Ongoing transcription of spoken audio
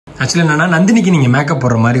Actually என்னன்னா நந்தினிக்கு நீங்க மேக்கப்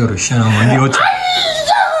போடுற மாதிரி ஒரு விஷயம் நான் வந்து யோசிச்சேன்.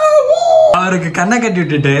 அவருக்கு கண்ணை கட்டி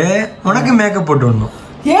விட்டுட்டு உனக்கு மேக்கப் போட்டு விடணும்.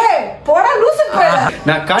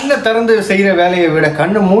 நான் கண்ணை திறந்து செய்யற வேலையை விட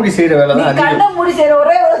கண்ணை மூடி செய்யற வேலை தான் அதிகம். கண்ணை மூடி செய்யற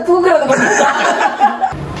ஒரே ஒரு தூங்குறது.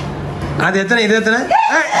 அது எத்தனை இது எத்தனை?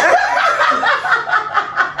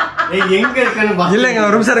 எங்க இருக்குன்னு இல்லங்க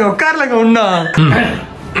ஒரு நிமிஷம் உட்கார்லங்க உண்ணா.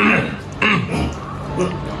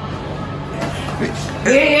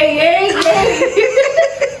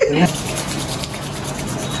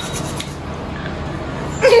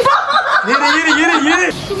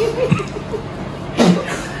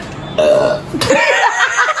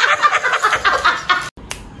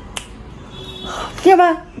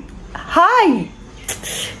 ஹாய்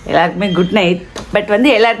எல்லாருக்குமே குட் நைட். பட் வந்து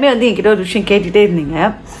எல்லாருமே வந்து என்கிட்ட ஒரு விஷயம் கேட்டுட்டே இருந்தீங்க.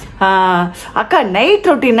 அக்கா நைட்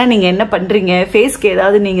ரொட்டீனா நீங்க என்ன பண்றீங்க, ஃபேஸ்க்கு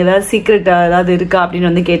ஏதாவது நீங்க ஏதாவது சீக்ரெட் ஏதாவது இருக்கா அப்படின்னு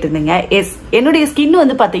வந்து கேட்டிருந்தீங்க. எஸ், என்னுடைய ஸ்கின்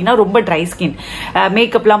வந்து பாத்தீங்கன்னா ரொம்ப ட்ரை ஸ்கின்.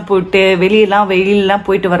 மேக்கப்லாம் போட்டு வெளியெல்லாம்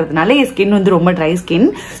போயிட்டு வர்றதுனால என் ஸ்கின் வந்து ரொம்ப ட்ரை ஸ்கின்.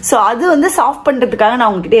 ஸோ அது வந்து சாஃப்ட் பண்றதுக்காக நான்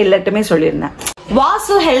உங்ககிட்ட எல்லார்ட்டுமே சொல்லியிருந்தேன்.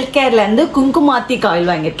 வாசு ஹெல்த் கேர்ல இருந்து குங்குமாத்தி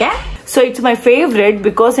ஆயில் வாங்கியிருக்கேன். So it's my favourite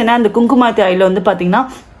because ஏன்னா அந்த குங்குமாத்தி ஆயில் வந்து பாத்தீங்கன்னா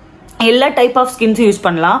எல்லா டைப் ஆஃப் ஸ்கின்ஸும் யூஸ்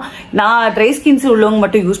பண்ணலாம். நான் ட்ரை ஸ்கின்ஸ் உள்ளவங்க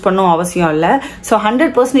மட்டும் யூஸ் பண்ணணும் அவசியம் இல்லை. ஸோ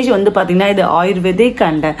 100% வந்து பார்த்தீங்கன்னா இது ஆயுர்வேதிக்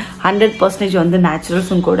அண்ட் 100% வந்து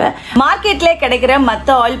நேச்சுரல்ஸும் கூட. மார்க்கெட்ல கிடைக்கிற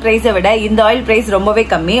மற்ற ஆயில் பிரைஸை விட இந்த ஆயில் பிரைஸ் ரொம்பவே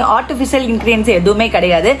கம்மி. ஆர்டிஃபிஷியல் இன்கிரியன்ஸ் எதுவுமே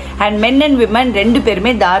கிடையாது. அண்ட் மென் அண்ட் விமன் 2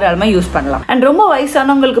 பேருமே தாராளமாக யூஸ் பண்ணலாம். அண்ட் ரொம்ப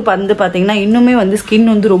வயசானவங்களுக்கு வந்து பார்த்தீங்கன்னா இன்னுமே வந்து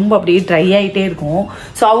ஸ்கின் வந்து ரொம்ப அப்படியே ட்ரை ஆகிட்டே இருக்கும்.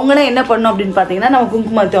 ஸோ அவங்களாம் என்ன பண்ணணும் அப்படின்னு பார்த்தீங்கன்னா நம்ம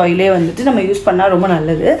குங்குமத்தி ஆயிலே வந்துட்டு நம்ம யூஸ் பண்ணால் ரொம்ப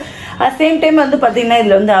நல்லது. அட் சேம் டைம் வந்து பார்த்தீங்கன்னா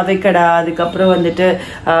இதில் வந்து அவைக்கடா, அதுக்கப்புறம் வந்துட்டு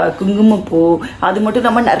குங்குமப்பூ, அது மட்டும்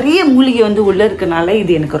நம்ம நிறைய மூலிகை வந்து உள்ள இருக்கனால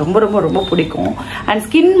இது எனக்கு ரொம்ப ரொம்ப ரொம்ப பிடிக்கும். அண்ட்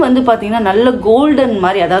ஸ்கின் வந்து பார்த்தீங்கன்னா நல்ல கோல்டன்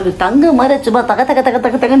மாதிரி, அதாவது தங்க மாதிரி சும்மா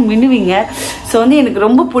தகன்னு மின்னுவீங்க. ஸோ வந்து எனக்கு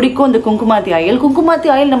ரொம்ப பிடிக்கும் இந்த குங்குமாத்தி ஆயில். குங்குமாத்தி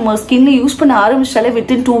ஆயில் நம்ம ஸ்கின்ல யூஸ் பண்ண ஆரம்பிச்சாலே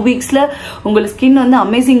வித்தின் 2 வீக்ஸ்ல உங்களுக்கு ஸ்கின் வந்து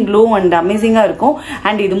அமேசிங் க்ளோ அண்ட் அமேசிங்கா இருக்கும்.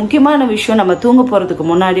 அண்ட் இது முக்கியமான விஷயம், நம்ம தூங்க போறதுக்கு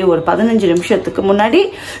முன்னாடி ஒரு 15 நிமிஷத்துக்கு முன்னாடி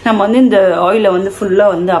நம்ம வந்து இந்த ஆயிலை வந்து ஃபுல்லா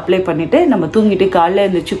வந்து அப்ளை பண்ணிட்டு நம்ம தூங்கிட்டு காலைல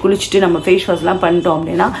எழுந்திரிச்சு குளிச்சுட்டு நம்ம ஃபேஸ் வாஷ்லாம் பண்ணிட்டோம்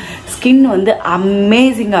அப்படின்னா ஸ்கின் வந்து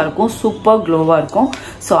அமேசிங்காக இருக்கும், சூப்பர் க்ளோவாக இருக்கும்.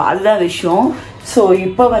 ஸோ அதுதான் விஷயம். ஸோ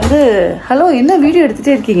இப்போ வந்து ஹலோ என்ன வீடியோ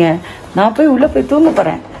எடுத்துகிட்டே இருக்கீங்க, நான் போய் உள்ளே போய் தூங்க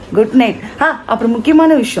போகிறேன். Good night. அப்புறம்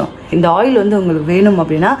முக்கியமான விஷயம், இந்த ஆயில் வந்து உங்களுக்கு வேணும்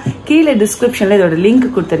அப்படின்னா கீழே டிஸ்கிரிப்ஷனில் இதோட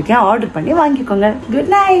லிங்க் கொடுத்துருக்கேன், ஆர்டர் பண்ணி வாங்கிக்கோங்க.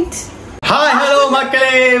 Good night. ஹாய் ஹலோ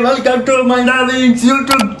மக்களே, வெல்கம் டு மைனா விங்ஸ்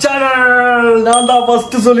யூடியூப் சேனல். நான் தான்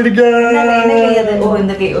ஃபர்ஸ்ட் சொல்லிருக்கேன்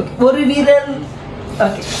ஒரு வீரர்.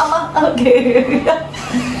 ஓகே ஆமா ஓகே.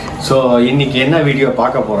 சோ இன்னைக்கு என்ன வீடியோ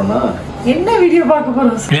பார்க்க போறோம்னா, என்ன வீடியோ பார்க்க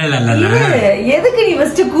போறோம்? இல்ல எதுக்கு நீ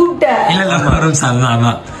ஃபர்ஸ்ட் கூப்பிட்ட? இல்ல மாரும் சார்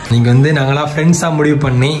நீங்க வந்து நாங்களா ஃப்ரெண்ட்ஸா முடிவு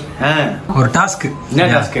பண்ணி ஒரு டாஸ்க்.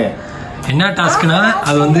 என்ன டாஸ்க்னா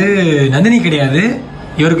அது வந்து நந்தினி கிடையாது,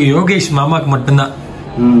 இவருக்கு யோகேஷ் மாமாக்கு மட்டும்தான்.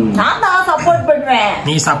 நான் தான் சப்போர்ட் பண்ணுவேன்.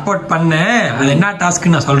 நீ சப்போர்ட் பண்ண. அது என்ன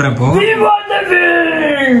டாஸ்க் நான் சொல்றேன். இப்போ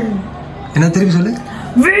என்ன திருப்பி சொல்லு.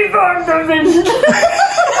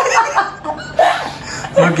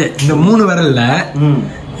 ஓகே, இந்த 3 விரல்ல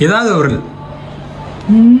ஏதாவது ஒரு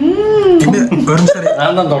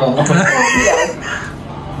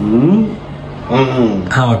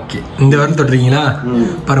ஓகே இந்த விரல் தொட்டுறீங்களா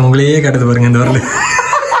பாருங்க, உங்களையே கட்டுது பாருங்க இந்த விரல்.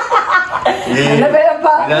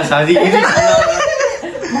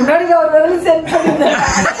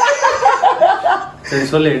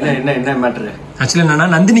 சொல்லு என்ன மேட்டர். ஆக்சுவலி என்னன்னா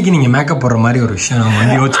நந்தினிக்கு நீங்க மேக்கப் போடுற மாதிரி ஒரு விஷயம் நான்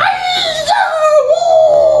வந்து யோசிச்சேன்.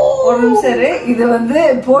 ஒரு நிமிஷம், இது வந்து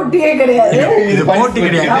போட்டியே கிடையாது. இது போட்டி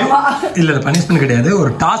கிடையாது, இல்ல பனிஷ்மென்ட் கிடையாது,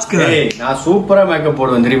 ஒரு டாஸ்க். நான் சூப்பரா மேக்கப்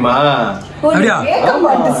போடுவேன் தெரியுமா? அப்படியா?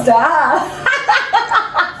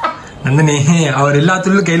 நந்தினி அவர்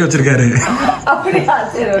எல்லாத்துலயும் கையில வச்சிருக்காரு.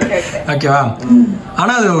 ஓகேவா?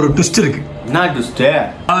 ஆனா அது ஒரு ட்விஸ்ட் இருக்கு. என்ன ட்விஸ்ட்?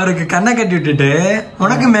 அவருக்கு கண்ணை கட்டி விட்டுட்டு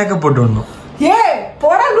உனக்கு மேக்கப் போட்டு விடணும்.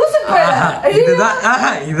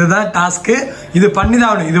 இதுதான் டாஸ்க். இது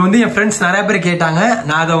பண்ணிதான். இது வந்து என் ஃப்ரெண்ட்ஸ் நிறைய பேர் கேட்டாங்க,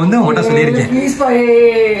 நான் அதை வந்து உங்ககிட்ட சொல்லியிருக்கேன்.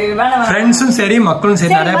 ஃப்ரெண்ட்ஸும் சரி மக்களும்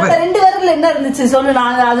சரி நிறைய பேர். 2 விரல்ல என்ன இருந்துச்சு சொல்லு.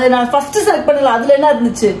 நான் ஃபர்ஸ்ட் செலக்ட் பண்ணல, அதுல என்ன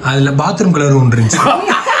இருந்துச்சு? அதுல பாத்ரூம் கலர் ஒன்று இருந்துச்சு.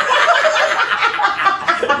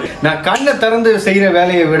 நான் கண்ணை திறந்து செய்யற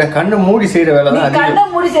வேலையை விட கண்ணை மூடி செய்யற வேலை தான் அதிகம். கண்ணை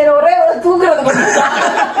மூடி செய்யற ஒரே ஒரு தூங்குறது.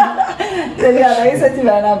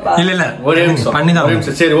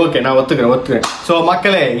 சரி ஓகே, நான் ஒத்துக்கிறேன். சோ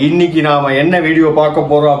மக்களே, இன்னைக்கு நாம என்ன வீடியோ பார்க்க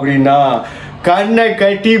போறோம் அப்படின்னா, கண்ணை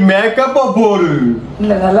கட்டி மேக்கப் போடு.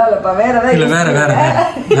 இல்ல நல்லா இல்லப்பா, வேற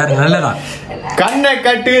நல்லதா. கண்ணை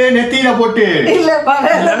கட்டு நெத்தியில போட்டு. இல்லப்பா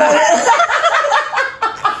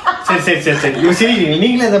சரி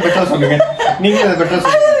நீங்களே அதை பெட்டரா சொல்லுங்க.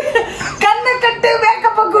 கண்ணை கட்டு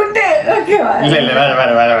மேக்கப் கூட்டு. ஓகேவா? இல்ல இல்ல வேற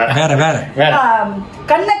வேற வேற வேற வேற வேற வேற.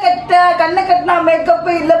 கண்ணை கட்டினா மேக்கப்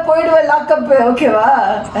இல்ல போயிடுவேன் லாக்கப். ஓகேவா?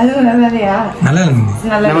 அது நல்லதையா? நல்லா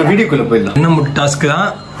நம்ம வீடியோக்குள்ள போயிடலாம். என்ன முட்டு டாஸ்க் தான்,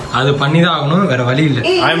 அது பண்ணிதான் ஆகணும், வேற வழி இல்ல.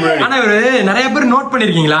 ஆனா இவரு நிறைய பேர் நோட்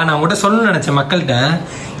பண்ணிருக்கீங்களா? நான் உங்ககிட்ட சொல்லணும்னு நினைச்சேன் மக்கள்கிட்ட.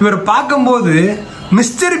 இவர் பார்க்கும்போது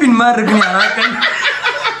மிஸ்டர் பின் மாதிரி இருக்கு.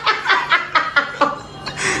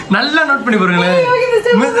 நல்லா நோட் பண்ணி பாருங்களேன்.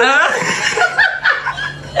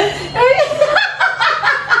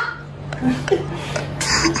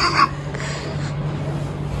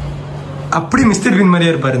 அப்படி மிஸ்டர் பின்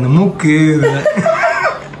மாதிரியா இருப்பாரு. இந்த மூக்கு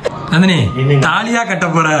நந்தினி தாலியா கட்ட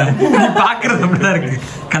போற, பாக்குறது அப்படிதான் இருக்கு.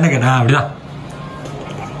 கண்ண கட்டா அப்படிதான்.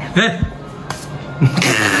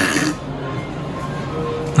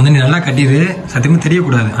 நந்தினி நல்லா கட்டிது, சத்தியமா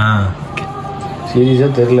தெரியக்கூடாது. சீரியஸா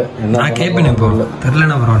தெரியல. நான் கேட்பேன் இப்போ.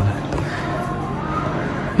 தெரியலன்னா பரவாயில்ல.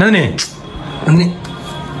 நந்தினி நந்தினி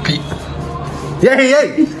கை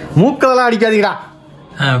ஏய் மூக்கெல்லாம் அடிக்காதீங்கடா.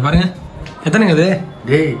 பாருங்க எத்தனைங்க அது?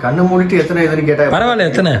 டேய் கண்ணை மூடிட்டு எத்தனை எதுன்னு கேட்டா பரவாயில்ல.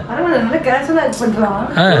 எத்தனை?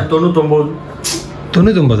 99.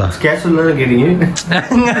 99 கேஷுவல் தான் கேட்டீங்க.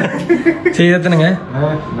 சரி எத்தனைங்க?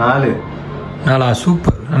 4.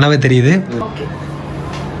 சூப்பர், நல்லாவே தெரியுது.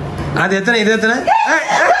 அது எத்தனை? இது எத்தனை?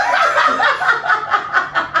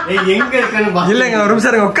 எங்க இருக்குன்னு இல்லங்க ஒரு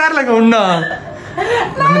நிமிஷம் இருங்க, உட்கார்லங்க. ஒண்ணா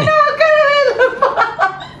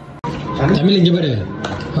தமிழ் இங்க பாரு,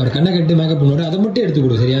 அவர் கண்ணை கட்டு மேக்கப் பண்ணுவாரு, அதை மட்டும் எடுத்து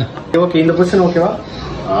கொடு. சரியா? ஓகே, இந்த பொசிஷன் ஓகேவா?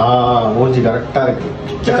 மூஞ்சி கரெக்டா இருக்கு.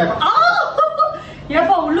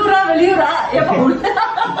 ஏப்பா உள்ளூரா வெளியூரா? ஏப்பா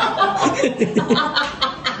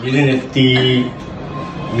இது நெத்தி,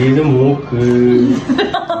 இது மூக்கு,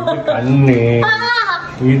 இது கண்ணு,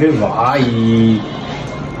 இது வாய்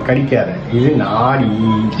கடிக்காத, இது நாடி,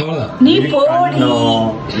 நீ போடி,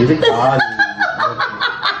 இது காது.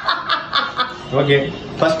 Okay,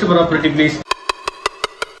 first property please.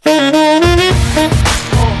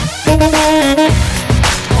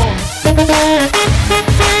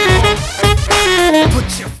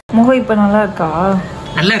 முகம் இப்ப நல்லா இருக்கா?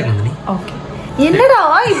 நல்லா இருக்கு. ஓகே. என்னடா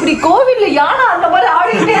இப்படி கோவில்ல யானை அந்த மாதிரி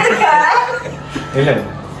ஆடிட்டே இருக்க? இல்ல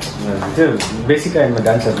இது பேசிக்கா இந்த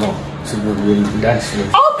டான்சர் நோ டான்ஸ்.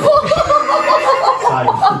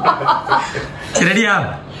 ரெடியா?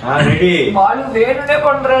 ரெடி. பாலு வேணுனே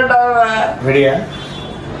பண்றடா. ரெடியா?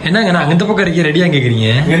 என்னங்க நான் இந்த பக்கம் இருக்கேன், ரெடியா கேக்குறீங்க?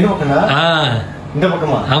 எந்த பக்கம்டா? இந்த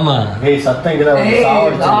பக்கமா? ஆமா. ஏய் சத்தம் இங்கதான் வந்து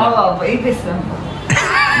சாவடிச்சு. ஆவா போய் பேசுறேன்.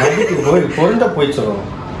 நதிக்கு போய் பொருந்த போய் சொல்லணும்.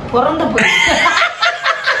 பொறந்த போய்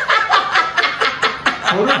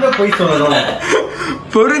பொருந்த போய் சொல்லணும்.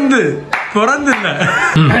 பொருந்து பொறந்து இல்ல.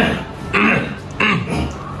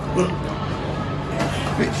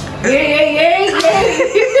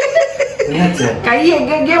 கை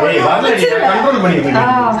எங்க கண்ட்ரோல் பண்ணிட்டு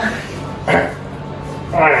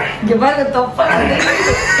இங்க பாருங்க தொப்பா.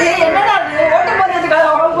 என்னடா ஓட்ட போறதுக்காக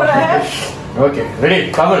அவ்வளோ போறேன். Okay ready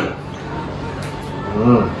Kamal.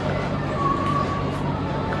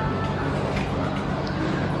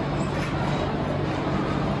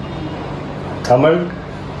 கமல்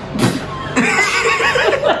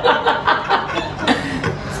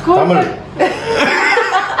கமல்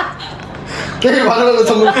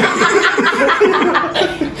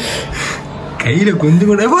கையில கொஞ்சம்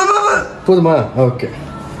கூட போதுமா? ஓகே.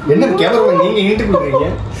 என்ன கேமரா நீங்க இன்ட்டு கொடுக்குறீங்க?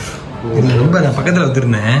 ரொம்ப நான் பக்கத்துல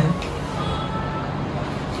வந்துருந்தேன்.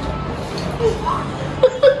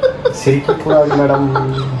 சிரிக்க கூடாது மேடம்.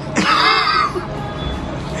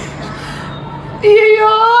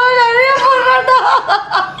 ஐயோ நிறைய போறாடா.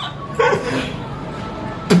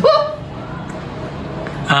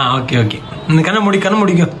 Okay okay. இந்த கண்ணை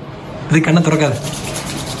முடிக்கும். இது கண்ணை திறக்காது.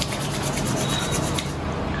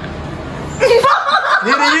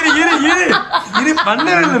 இரு பண்ண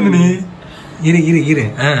நீ. இரு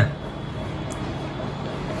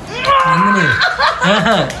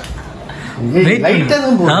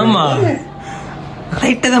ஆமா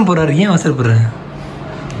லைட்டா தான் போறாரு. ஏன் அவசரப்படுற?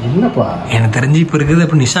 என்னப்பா எனக்கு தெரிஞ்சு இப்ப இருக்குது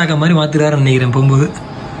அப்ப நிஷாக்கா மாதிரி மாத்திராரு நினைக்கிறேன். போகும்போது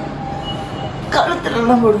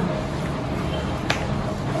கழுத்துல போடும்.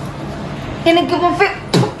 எனக்கு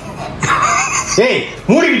ஏய்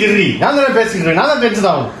மூடிக்கிட்டு இரு. நான் தான் பேசிக்கிறேன். நான் தான்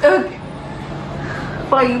டென்ஷன் ஆகும்.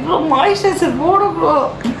 இவ்வளோ மாய்ஸ்சரைசர் போடு ப்ரோ.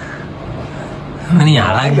 நீ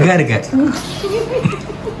அழகா இருக்க.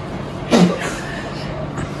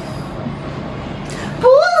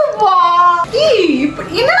 போதும்பா.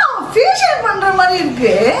 என்னடா ஃபேஷியல் பண்ற மாதிரி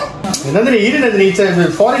இருக்கு. நந்தினி இரு Nandini.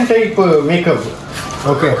 It's foreign type makeup.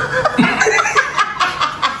 Okay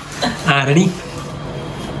ready.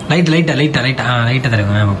 லைட்டா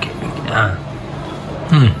தருங்க. ஓகே.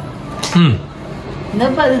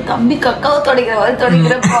 என்னப்பா அது தம்பி கக்காவை துடைக்கிற மாதிரி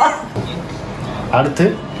துடைக்கிறப்பா. அடுத்து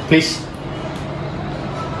ப்ளீஸ்.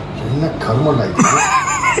 என்ன கர்மண்டா இது?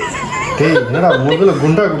 டேய் என்னடா முதல்ல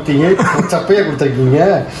குண்டா கொடுத்தீங்க, சப்பையா கொடுத்துருக்கீங்க.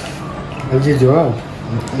 ஐயோ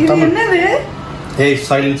இது என்னது? Hey,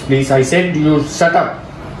 silence please. I said you shut up.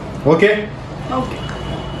 Okay? Okay.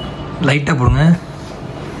 லைட்டா போடுங்க.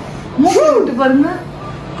 மூக்கு விட்டு பாருங்க.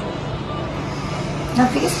 நான்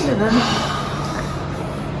ஃபேஸ்ல தான்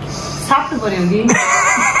சாப்பிட்டு போறேன் யோகி.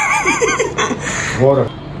 ஓர.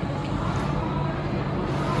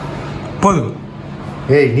 போதும்.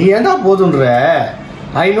 ஏய் நீ ஏன்டா போதும்ன்ற?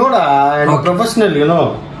 I know da, I'm a professional, you know.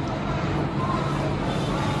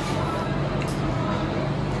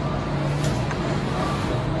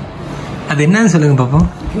 அது என்னன்னு சொல்லுங்க பாப்போம்.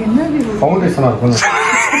 என்னது? ஃபவுண்டேஷனா இருக்கும்.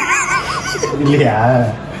 இல்லையா?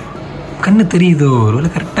 கண்ணு தெரியுதோ, ஒருவேளை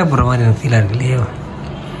கரெக்டா போற மாதிரி எனக்கு ஃபீலா இருக்கு இல்லையோ.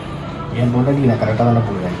 என் பொண்டாட்டி நான் கரெக்டா தானே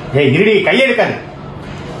போடுவேன். ஏய் இருடி கையை எடுக்காத.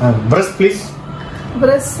 Brush please.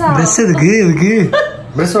 பிரஷ் எதுக்கு?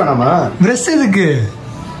 பிரஷ் வேணாமா? பிரஷ் எதுக்கு?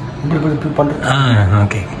 இப்படி பண்ற.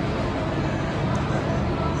 ஓகே.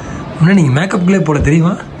 முன்ன நீங்க மேக்கப்க்குள்ளே போட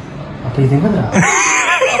தெரியுமா? அப்ப இது என்னடா?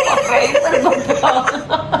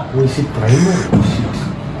 பிரைமர்.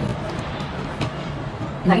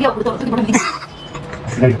 நிறைய கொடுத்து போடுங்க.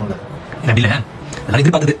 இல்ல நான்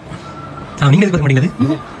எதிர்பார்த்தது. நீங்க எதிர்பார்க்க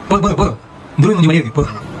மாட்டீங்களா? போ துரு கொஞ்சம் மரியாதை போ.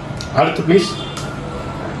 அடுத்து ப்ளீஸ்.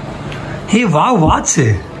 ஹே வா வாட்ச்.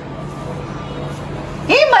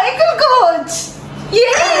 Michael coach.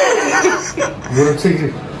 ஒரு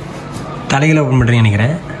செகண்ட். தலையில ஓபன் பண்றீங்க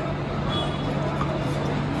நினைக்கிறேன்.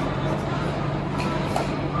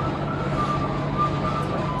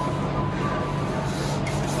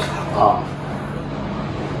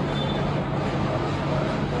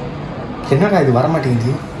 என்னடா இது வர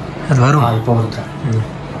மாட்டேங்குது? அது வரும். இப்போ வந்துட்டேன்.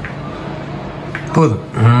 போதும்.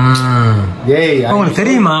 ஏய் உங்களுக்கு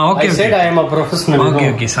தெரியுமா? Okay I said I am a professional.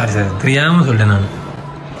 Okay sorry தெரியாம சொல்லிட்டேன் நான்.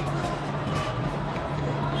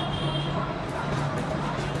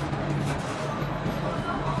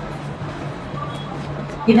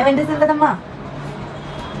 என்ன வேண்டிய சொல்லதம்மா?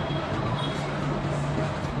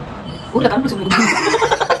 ஊர்ல கண்டு சொல்லுங்க.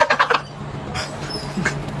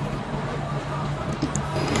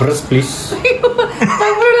 Press please.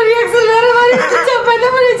 நம்மளோட ரியாக்ஷன் வேற மாதிரி இருந்துச்சு. அப்ப என்ன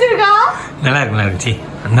பண்ணி வச்சிருக்கா? நல்லா இருக்கு சி.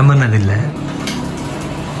 அந்த மாதிரி அது இல்ல.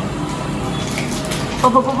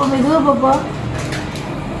 பாப்பா மெதுவா பாப்பா.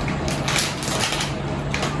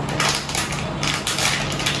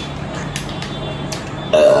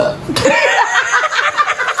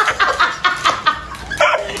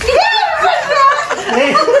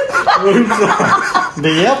 இந்த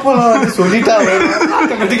ஏப்பெல்லாம் சொல்லிட்டா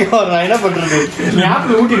ஆட்டோமேட்டிக்கா நான் என்ன பண்றது? நீ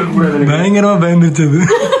ஆப்பிள் ஊட்டி இருக்க கூடாது. பயங்கரமா பயந்துச்சு.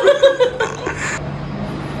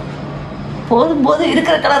 போது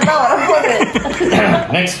இருக்கிற கலர் தான் வரப்போகுது.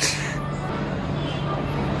 நெக்ஸ்ட்.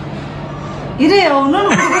 இது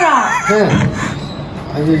ஒன்னொன்னு கொடுக்குறா.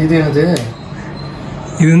 ஐயோ இது அது.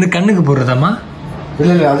 இது வந்து கண்ணுக்கு போடுறதாமா?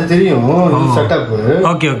 இல்ல அது தெரியும். செட்டப்.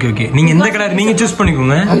 ஓகே. நீங்க எந்த கலர் நீங்க சூஸ்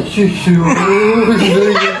பண்ணிக்கோங்க. ஐயோ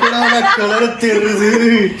என்னடா கலர் தெரியுது.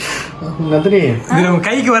 நந்தினி இது நம்ம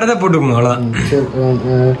கைக்கு வரதா போட்டுக்கோங்க அவ்வளவுதான்.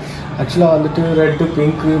 ஆக்சுவலா வந்துட்டு ரெட்,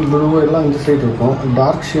 பிங்க், ப்ளூ எல்லாம் இந்த சைடு இருக்கும்.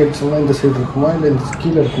 டார்க் ஷேட்ஸ் எல்லாம் இந்த சைடு இருக்குமா இல்லை இந்த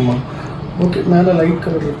கீழே இருக்குமா? ஓகே மேலே லைட்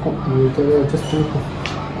கலர் இருக்கும். இது அட்ஜஸ்ட் இருக்கும்.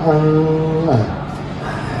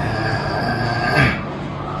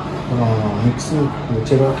 அப்புறம் மிக்ஸிங்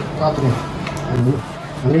சரி ஓகே பார்த்துருங்க.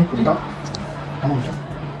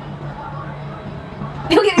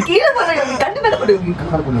 கீழே போடுங்க. கண்ணு மேல போடுங்க.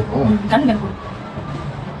 கண்ணு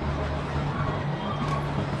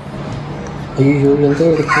ஐயோ எந்த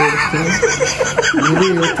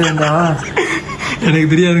எடுத்துருந்தா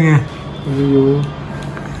எனக்கு தெரியாதுங்க. ஐயோ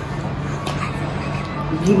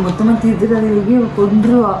மொத்தமா தீர்த்துக்காது.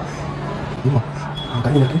 கொன்றுவா.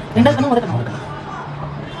 ரெண்டா கண்ணு முதல்ல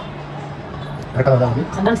கரெக்டாக தான்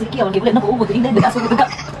சண்டால் சிக்கி அவனுக்கு என்ன போகும் தெரியுது. இந்த காசு இருக்கா?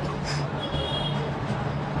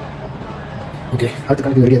 ஓகே அடுத்து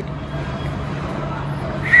கணக்கு ரெடியா.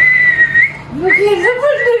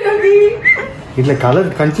 இல்ல கலர்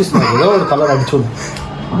கன்ஃபியூஸ் ஆகுது. ஏதோ ஒரு கலர் அடிச்சோம்.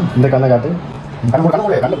 இந்த கண்ணை காட்டு. கண்ணை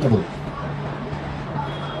போகுது.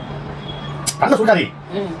 கண்ணை சுட்டாரி.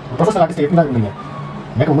 ப்ரொஃபஷனல் ஆர்டிஸ்ட் எப்படி இருக்கீங்க?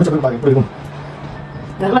 மேக்கப் முடிச்ச போய் பாருங்க எப்படி இருக்கும்.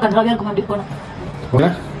 நல்லா கண்ட்ரோலா இருக்கும். அப்படி போனா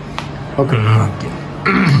ஓகே.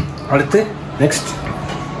 அடுத்து நெக்ஸ்ட்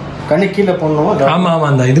கண்ணு கீழே போடணும். ஆமா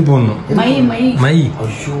அந்த இது போடணும். மை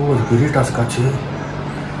ஐயோ அது பெரிய டாஸ்க் ஆச்சு.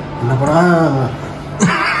 என்ன படா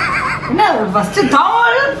என்ன ஃபர்ஸ்ட்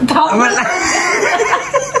தாவல்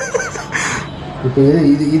இப்போ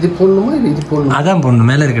இது போடணுமா இல்லை இது போடணும்? அதான் போடணும்.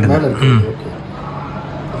 மேலே இருக்கிறது. மேலே இருக்கு.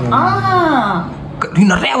 ஓகே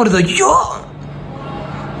நிறைய வருது. ஐயோ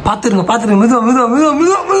பாத்துருங்க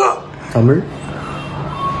மெதுவா. தமிழ்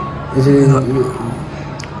இது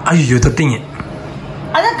ஐயோ தொட்டிங்க.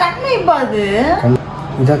 அதான் கண்ணு இப்ப அது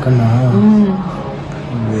இதான் கண்ணா.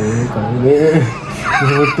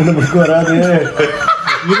 இது ஒத்துன புக்கு வராது.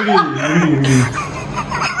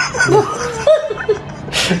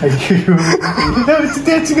 ஐயோ வச்சு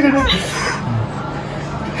தேய்ச்சிக்கிறேன்.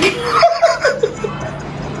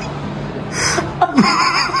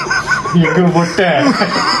 எங்க போட்ட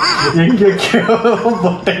எங்க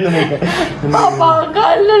போட்டேன்னு பாப்பா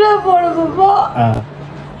கல்லுல போடு பாப்பா.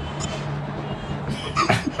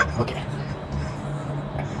 ஓகே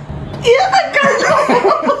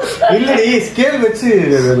இல்லடி ஸ்கேல் வச்சு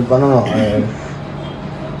பண்ணணும்.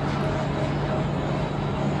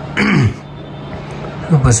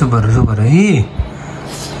 Super super super.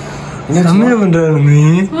 என்ன பண்ற நீ?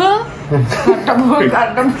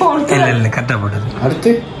 இல்ல இல்ல கரெக்டா போட்டது.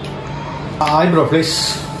 அடுத்து ஐப்ரோ ப்ளீஸ்.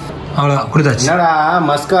 அவ்வளோ கொடுத்தாச்சு. என்னடா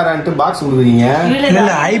மஸ்காரான்ட்டு பாக்ஸ் கொடுக்குறீங்க?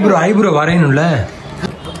 இல்ல ஐப்ரோ வரையணும்ல.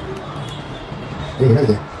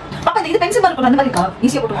 என்னது பாப்பா இது பென்சில் மார்க் அந்த மாதிரி கா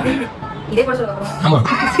ஈஸியா போடுவாங்க. இதே போட சொல்லுங்க. ஆமா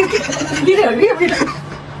இது அப்படியே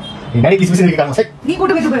என்னடி கிஸ் இருக்காங்க சார். நீ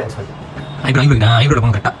போட்டு வைக்க போ. ஐப்ரோ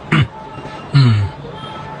பண்ண கரெக்டா.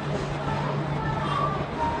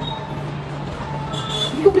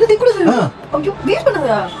 நீ இப்படி திக்குது. ஐயோ வேஸ்ட் பண்ணாத.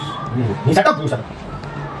 நீ சட்டா போ சார்.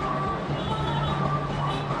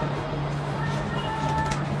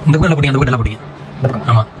 இந்த கோல போடி அந்த கோல போடி.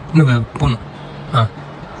 ஆமா இன்னும் போணும்.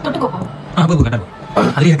 தொட்டுக்கோ. போ கரெக்டா.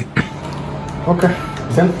 அது இருக்கு. Okay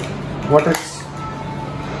then what is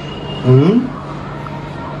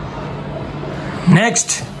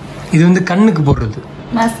next இது வந்து கண்ணுக்கு போடுறது.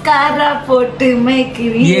 மஸ்காரா போட்டு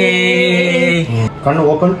மேக்கிரி. ஏ கண்ணு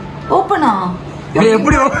ஓபன். ஓபனா? இது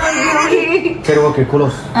எப்படி? சரி ஓகே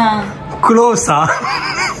க்ளோஸ். க்ளோஸா?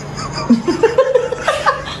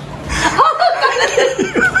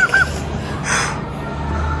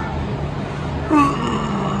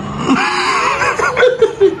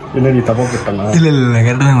 என்ன நீ தப்பா போட்டனா? இல்ல இல்ல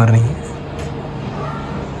கரெக்டா தான் வர்றீங்க.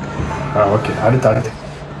 ஓகே அடுத்து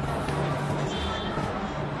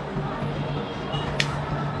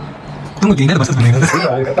तुम तीन बस बनेगा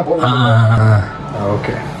கரெக்டா போடு.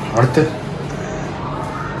 ஓகே அடுத்து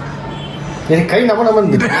என் கை நம்ம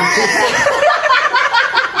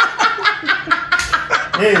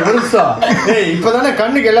ஏய் வருஷா ஏய் இப்பதானே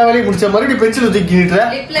கண்ணுக்கு எல்லா வேலையும் முடிச்ச மறுபடியும் பென்சில் தூக்கிட்டற.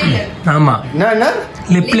 ஆமா என்ன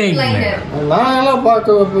லிப் லைனர். நான் எல்லாம்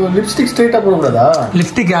பாக்க லிப்ஸ்டிக் ஸ்ட்ரைட்டா போட கூடாதா?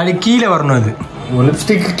 லிப்ஸ்டிக் அடி கீழ வரணும். அது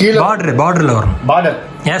லிப்ஸ்டிக் கீழ பார்டர்ல வரணும். Border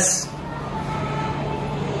S.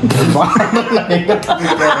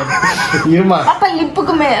 இருமா அப்ப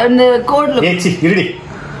லிப்புக்கு அந்த கோட்ல ஏச்சி இருடி.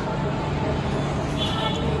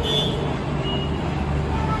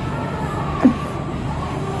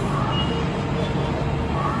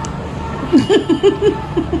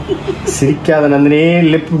 சிரிக்காத நந்தினி,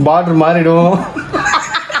 லிப் பார்டர் மாறிடும்.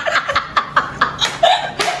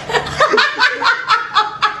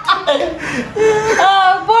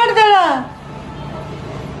 போடுதடா.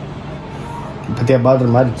 பத்தியா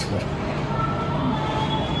பார்டர் மாறிடுச்சு.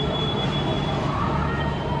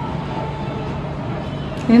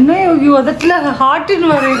 என்ன யோகி உதட்டுல ஹார்ட்னு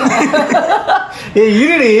வருது. ஏய்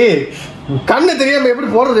இருடி, கண்ணு தெரியாம எப்படி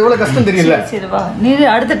போடுறது எவ்வளவு கஷ்டம் தெரியல. சரி வா நீ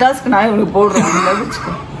அடுத்த டாஸ்க் நான் இவனுக்கு போடுறேன்.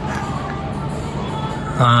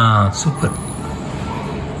 சூப்பர்.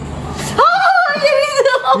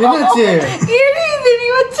 என்னாச்சு? எரியுது. நீ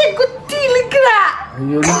வச்சு குத்தி இழுக்குற.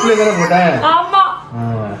 ஐயோ லிப்ல தான போட்டேன். ஆமா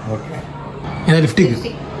ஓகே. இந்த லிப்ஸ்டிக்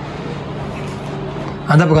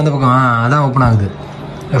அந்த பக்கம் அதான் ஓபன் ஆகுது.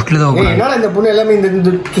 லெஃப்ட்ல தான் ஓபன். என்னால இந்த பொண்ணு எல்லாமே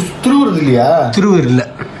இந்த திருவுறது இல்லையா? திருவுறது இல்ல.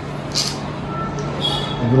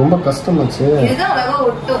 இது ரொம்ப கஷ்டமாச்சு. இதுதான் அழகா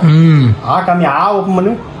ஒட்டும். காமி ஓபன்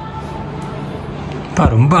பண்ணு.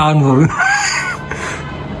 ரொம்ப ஆன் போகுது.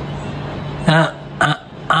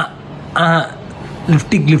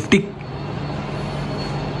 லிப்டிக்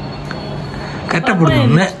கரெக்டா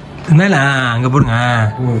போடுங்க. மேல அங்க போடுங்க.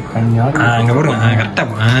 அங்க போடுங்க கரெக்டா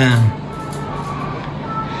போடுங்க.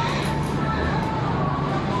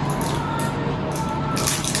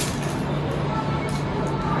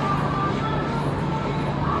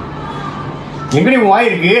 எங்கடி வாய்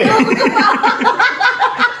இருக்கு?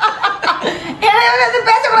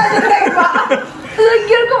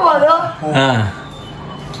 இருக்கும் போதும்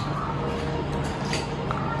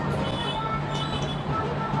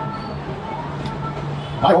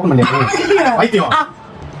ஓபன் பண்ணி வைத்தியம்.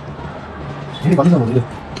 என்ன பண்ணுது?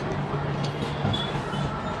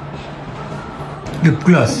 லிப்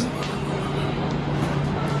கிளாஸ்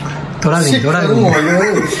தொடாதீங்க.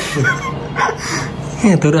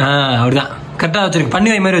 அப்படிதான் கரெக்டா வச்சிருக்கு. பண்ணி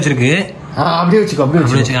வை மாதிரி வச்சிருக்கு. அப்படியே வச்சுக்கோ.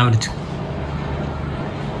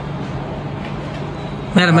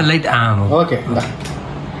 மேல லைட். ஓகே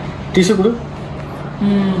டிஷ்யூ கொடு.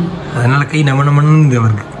 அதனால கை நமன்னு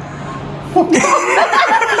அவருக்கு.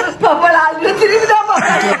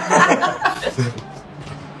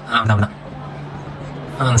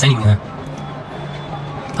 சரிங்க.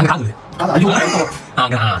 அந்த காது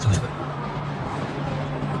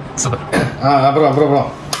சூப்பர். அப்புறம்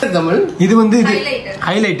தமிழ் இது வந்து இது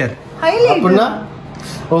ஹைலைட்டர் அப்படின்னா.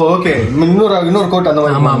 ஓ ஓகே. இன்னொரு கோட் அந்த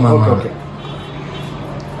மாதிரி. ஆமா ஆமா. Okay okay.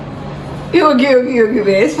 யோகி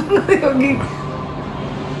வேஸ் யோகி.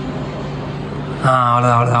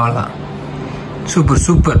 அவ்வளோதான்.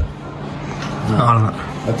 சூப்பர். அவ்வளோதான்.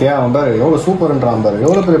 பத்தியா அவன் பாரு எவ்வளோ சூப்பர்ன்றான் பாரு.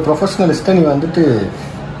 எவ்வளோ பெரிய ப்ரொஃபஷனலிஸ்ட்டை நீ வந்துட்டு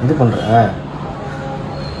இது பண்ணுற.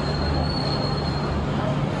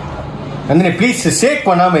 நந்தினி ப்ளீஸ் ஷேக்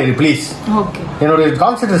பண்ணாம இரு ப்ளீஸ். ஓகே. என்னோட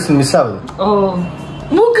கான்சென்ட்ரேஷன் மிஸ் ஆகுது. ஓ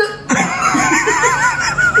மூக்கு.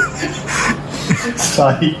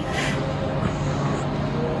 சாரி.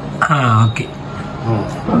 ஓகே.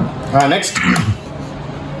 நெக்ஸ்ட்.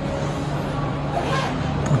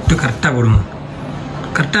 பொட்டு கரெக்டாக போடுங்க.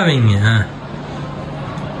 கரெக்டாக வைங்க.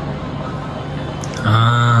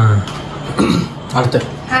 அடுத்து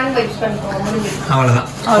அவ்வளோதான்.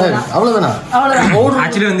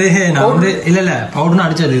 ஆக்சுவலி வந்து நான் வந்து இல்ல பவுடர்னு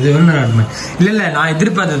அடிச்சது இது வேணும். இல்ல நான்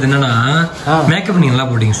எதிர்பார்த்தது என்னன்னா மேக்கப் நீங்க நல்லா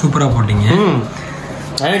போட்டீங்க, சூப்பரா போட்டீங்க.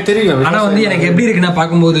 எனக்கு தெரியும். ஆனா வந்து எனக்கு எப்படி இருக்குன்னா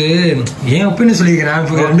பாக்கும்போது ஏன் ஒப்பீனியன் சொல்லிக்கிறேன்.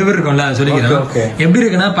 2 பேர் இருக்கோம்ல சொல்லிக்கிறேன். எப்படி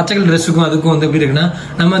இருக்குன்னா பச்சை கலர் ட்ரெஸ்ஸுக்கும் அதுக்கும் வந்து எப்படி இருக்குன்னா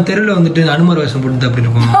நம்ம தெருவில் வந்துட்டு அனுமர் வேஷம் போட்டு அப்படி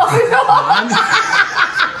இருக்கும்.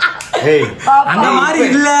 அந்த மாதிரி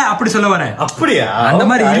இல்ல அப்படி சொல்ல வரேன். அப்படியா? அந்த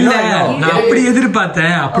மாதிரி இல்ல நான் அப்படி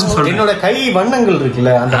எதிர்பார்த்தேன் அப்படின்னு சொல்றேன். என்னோட கை வண்ணங்கள்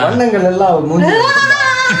இருக்குல்ல அந்த வண்ணங்கள் எல்லாம் மூஞ்சி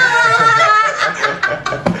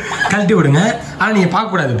கழட்டி விடுங்க. ஆனா நீங்க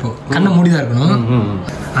பார்க்க கூடாது. இப்போ கண்ணை மூடிதான் இருக்கணும்.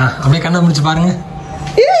 அப்படியே கண்ணை முடிச்சு பாருங்க.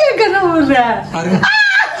 பாருங்க.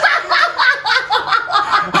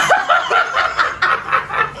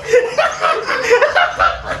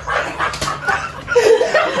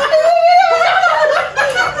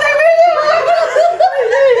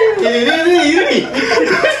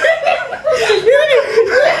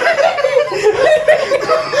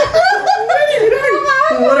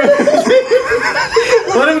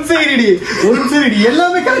 ஒரு நிமிஷம்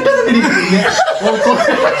எல்லாமே கரெக்டா தெரியுங்க.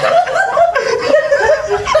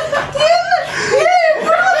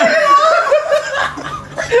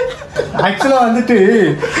 ஆக்சுவலா வந்துட்டு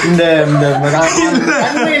இந்த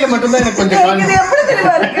மட்டும்தான் எனக்கு கொஞ்சம்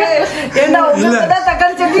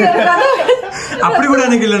அப்படி கூட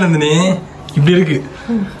எனக்கு இல்ல நந்தினி. இப்படி இருக்கு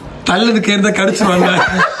தள்ளது கேர்தா கடிச்சுவாங்க.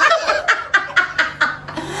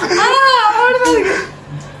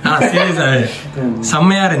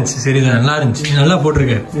 செம்மையா இருந்துச்சு. சரிதான், நல்லா இருந்துச்சு, நல்லா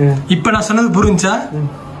போட்டிருக்காரு. இப்ப நான் சொன்னது புரிஞ்சா?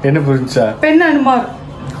 என்ன புரிஞ்சா? பெண் அனுமார்.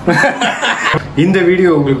 இந்த வீடியோ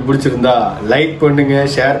உங்களுக்கு பிடிச்சிருந்தா லைக் பண்ணுங்க,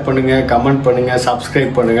 ஷேர் பண்ணுங்க, கமெண்ட் பண்ணுங்க,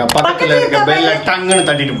 சப்ஸ்கிரைப் பண்ணுங்க, பக்கத்துல இருக்க பெல்ல டங்குன்னு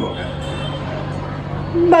தட்டிட்டு போங்க.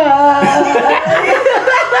 Bye.